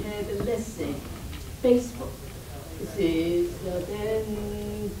if we had, let's say, Facebook?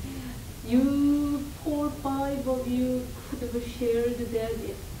 Then you 4 or 5 of you could have shared that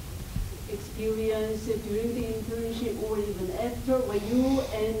experience during the internship or even after, when you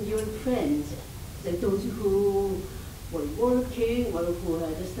and your friends, like those who were working or who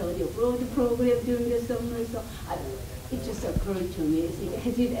had a study abroad program during the summer. So I don't know, it just occurred to me.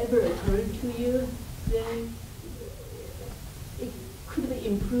 Has it ever occurred to you that it could have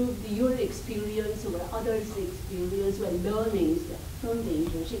improved your experience or others' experience or learnings from the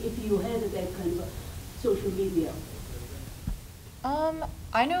internship if you had that kind of social media?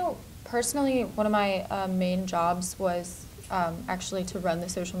 I know personally one of my main jobs was actually to run the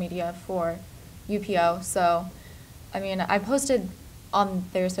social media for UPO. So, I mean, I posted on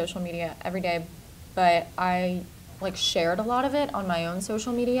their social media every day, but I like shared a lot of it on my own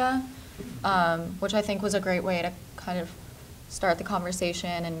social media, which I think was a great way to kind of start the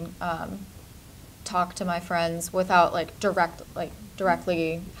conversation and talk to my friends without like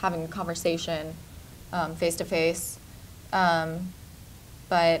directly having a conversation face-to-face.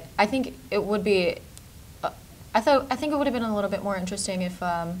 But I think it would be, I think it would have been a little bit more interesting if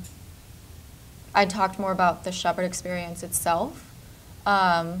I talked more about the Shepherd experience itself.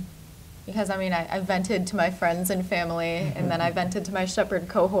 Because I mean, I vented to my friends and family, and then I vented to my Shepherd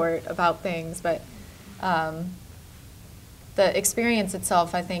cohort about things, but the experience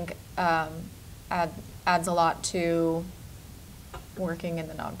itself, I think, adds a lot to working in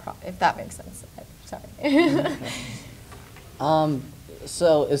the nonprofit, if that makes sense. Sorry.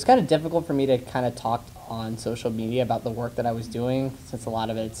 So it's kind of difficult for me to kind of talk on social media about the work that I was doing, since a lot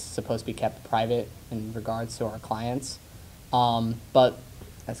of it's supposed to be kept private in regards to our clients. But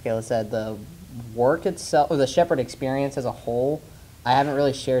as Kayla said, the work itself, or the Shepherd experience as a whole, I haven't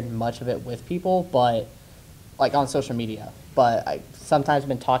really shared much of it with people, but like on social media. But I sometimes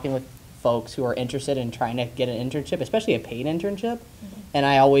been talking with folks who are interested in trying to get an internship, especially a paid internship, and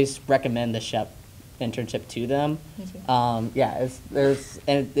I always recommend the SHEP internship to them. Yeah,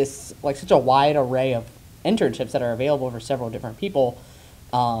 there's like such a wide array of internships that are available for several different people.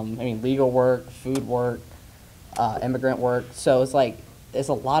 I mean, legal work, food work, immigrant work. So it's like there's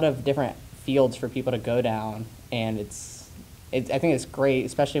a lot of different fields for people to go down, and I think it's great,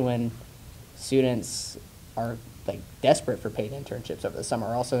 especially when students are like desperate for paid internships over the summer.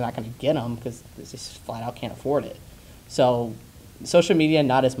 Are also not going to get them because they just flat out can't afford it. So social media,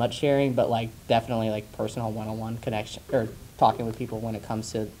 not as much sharing, but like definitely like personal one-on-one connection or talking with people when it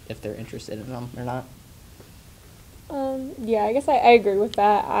comes to if they're interested in them or not. Yeah, I guess I agree with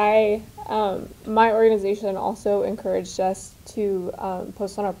that. My organization also encouraged us to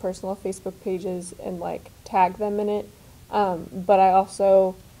post on our personal Facebook pages and like tag them in it. But I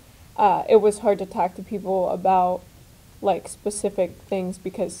also, it was hard to talk to people about like specific things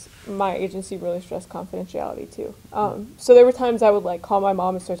because my agency really stressed confidentiality too. So there were times I would like call my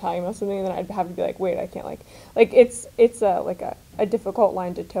mom and start talking about something, and then I'd have to be like, wait, I can't like it's like a difficult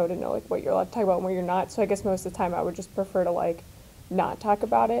line to toe to know like what you're allowed to talk about and what you're not. So I guess most of the time I would just prefer to like not talk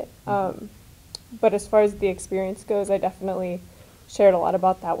about it. But as far as the experience goes, I definitely shared a lot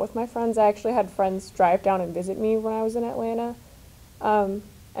about that with my friends. I actually had friends drive down and visit me when I was in Atlanta.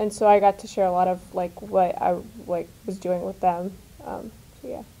 And so I got to share a lot of like what I like was doing with them. So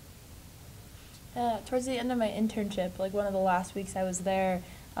yeah. Towards the end of my internship, like one of the last weeks I was there,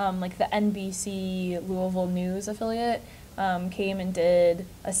 like the NBC Louisville News affiliate came and did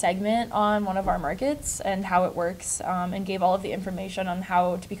a segment on one of our markets and how it works, and gave all of the information on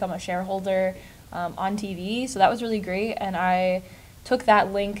how to become a shareholder on TV. So that was really great, and I took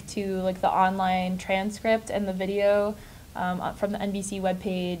that link to like the online transcript and the video from the NBC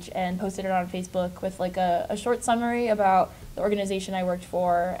webpage and posted it on Facebook with like a short summary about the organization I worked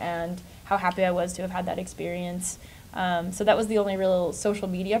for and how happy I was to have had that experience. So that was the only real social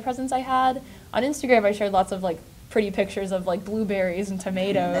media presence I had. On Instagram, I shared lots of like pretty pictures of like blueberries and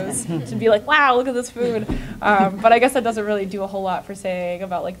tomatoes to be like, wow, look at this food. But I guess that doesn't really do a whole lot for saying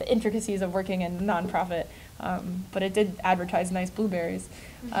about like the intricacies of working in a nonprofit. But it did advertise nice blueberries.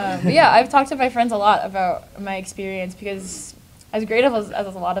 But yeah, I've talked to my friends a lot about my experience because as great as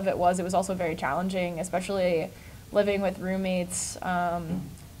a lot of it was also very challenging, especially living with roommates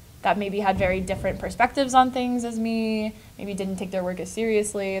that maybe had very different perspectives on things as me, maybe didn't take their work as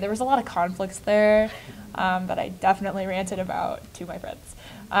seriously. There was a lot of conflicts there that I definitely ranted about to my friends.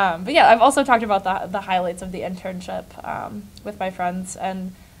 But yeah, I've also talked about the highlights of the internship with my friends,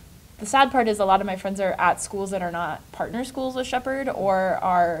 and the sad part is a lot of my friends are at schools that are not partner schools with Shepherd or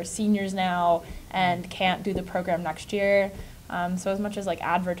are seniors now and can't do the program next year. So as much as like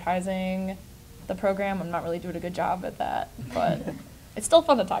advertising the program, I'm not really doing a good job at that, but it's still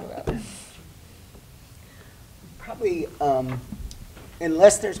fun to talk about. Probably,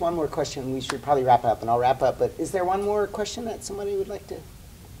 unless there's one more question, we should probably wrap up, and I'll wrap up. But is there one more question that somebody would like to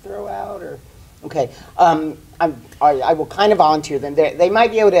throw out, or? Okay, I will kind of volunteer them. They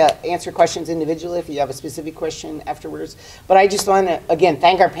might be able to answer questions individually if you have a specific question afterwards. But I just want to, again,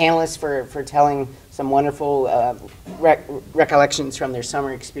 thank our panelists for telling some wonderful recollections from their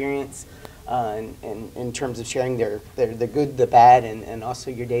summer experience in terms of sharing the good, the bad, and also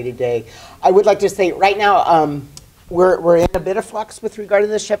your day-to-day. I would like to say right now we're in a bit of flux with regard to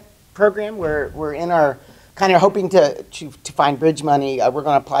the SHEP program. We're in our kind of hoping to find bridge money. We're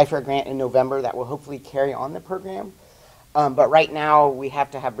going to apply for a grant in November that will hopefully carry on the program. But right now, we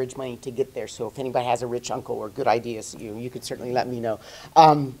have to have bridge money to get there. So if anybody has a rich uncle or good ideas, you could certainly let me know.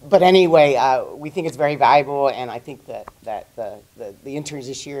 But anyway, we think it's very valuable, and I think that the interns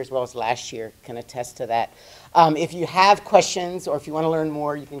this year as well as last year can attest to that. If you have questions or if you want to learn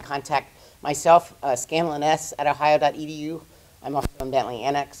more, you can contact myself, Scanlon S. at ohio.edu. I'm also from Bentley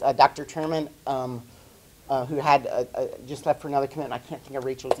Annex. Dr. Turman who had just left for another commitment. I can't think of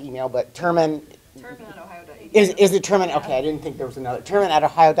Rachel's email, but Terman. Turman@ohio.edu. Is it Terman? Okay, I didn't think there was another.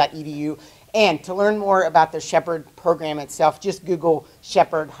 Terman@ohio.edu. And to learn more about the Shepherd program itself, just Google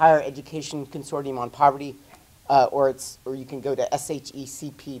Shepherd Higher Education Consortium on Poverty, or you can go to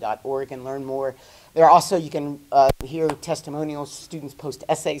shecp.org and learn more. There are also, you can hear testimonials, students post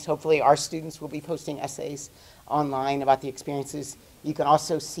essays. Hopefully our students will be posting essays online about the experiences. You can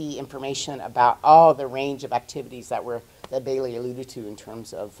also see information about all the range of activities that Bailey alluded to in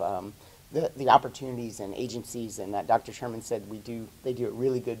terms of the opportunities and agencies, and that Dr. Sherman said they do a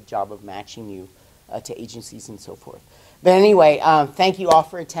really good job of matching you to agencies and so forth. But anyway, thank you all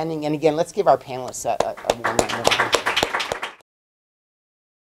for attending. And again, let's give our panelists a warm round of applause.